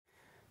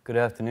Good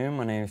afternoon,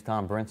 my name is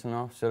Tom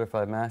Brintzenhofe,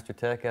 Certified Master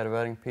Tech out of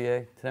Reading, PA.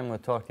 Today I'm going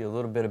to talk to you a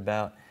little bit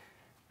about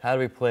how to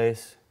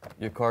replace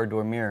your car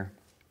door mirror.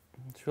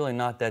 It's really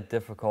not that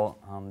difficult.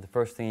 The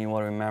first thing you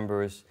want to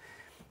remember is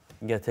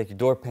you got to take your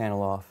door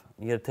panel off.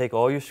 You got to take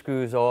all your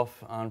screws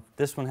off.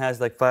 This one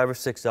has like 5 or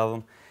 6 of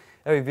them.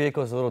 Every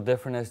vehicle is a little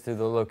different as to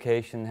the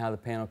location and how the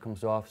panel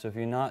comes off. So if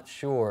you're not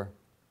sure,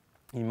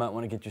 you might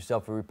want to get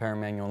yourself a repair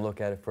manual and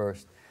look at it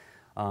first.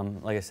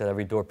 Like I said,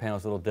 every door panel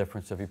is a little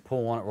different, so if you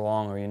pull one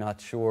wrong or you're not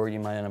sure, you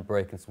might end up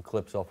breaking some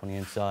clips off on the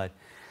inside.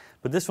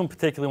 But this one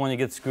particularly, when you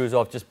get the screws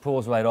off, just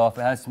pulls right off.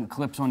 It has some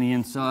clips on the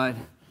inside.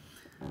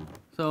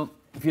 So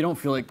if you don't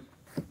feel like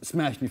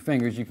smashing your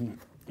fingers, you can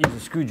use a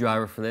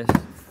screwdriver for this.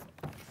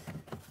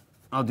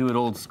 I'll do it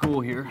old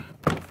school here.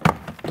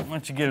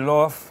 Once you get it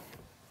off,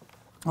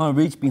 I'm going to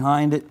reach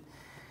behind it.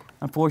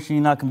 Unfortunately,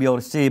 you're not going to be able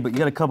to see, but you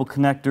got a couple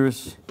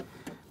connectors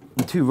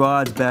and 2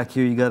 rods back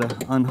here you got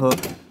to unhook.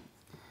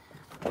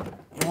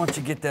 Once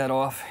you get that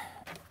off,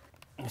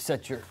 you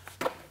set your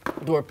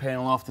door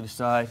panel off to the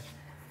side.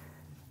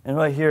 And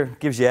right here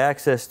gives you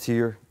access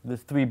to the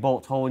 3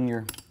 bolts holding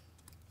your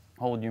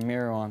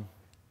mirror on.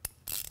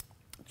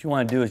 What you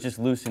want to do is just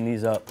loosen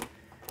these up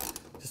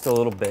just a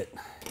little bit,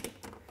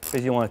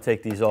 because you want to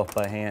take these off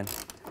by hand.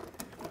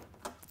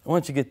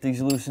 Once you get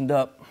these loosened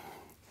up,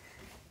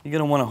 you're going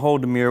to want to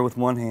hold the mirror with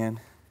one hand.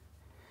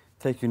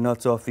 Take your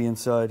nuts off the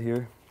inside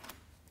here.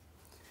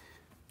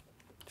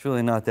 It's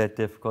really not that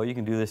difficult. You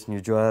can do this in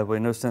your driveway.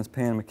 No sense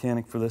paying a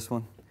mechanic for this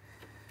one.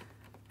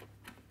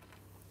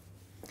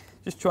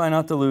 Just try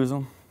not to lose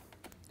them.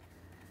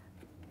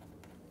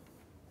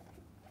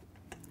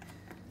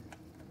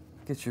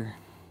 Get your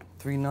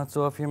 3 nuts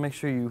off here. Make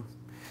sure you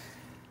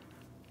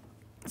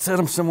set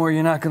them somewhere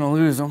you're not going to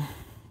lose them.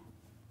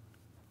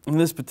 In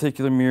this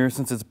particular mirror,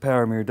 since it's a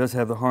power mirror, it does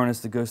have the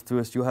harness that goes through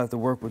it, so you'll have to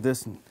work with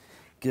this and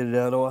get it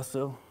out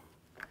also.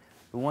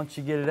 But once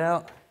you get it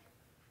out,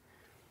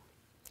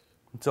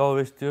 that's all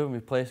there is to it,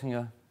 replacing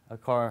a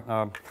car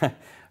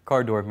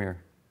door mirror.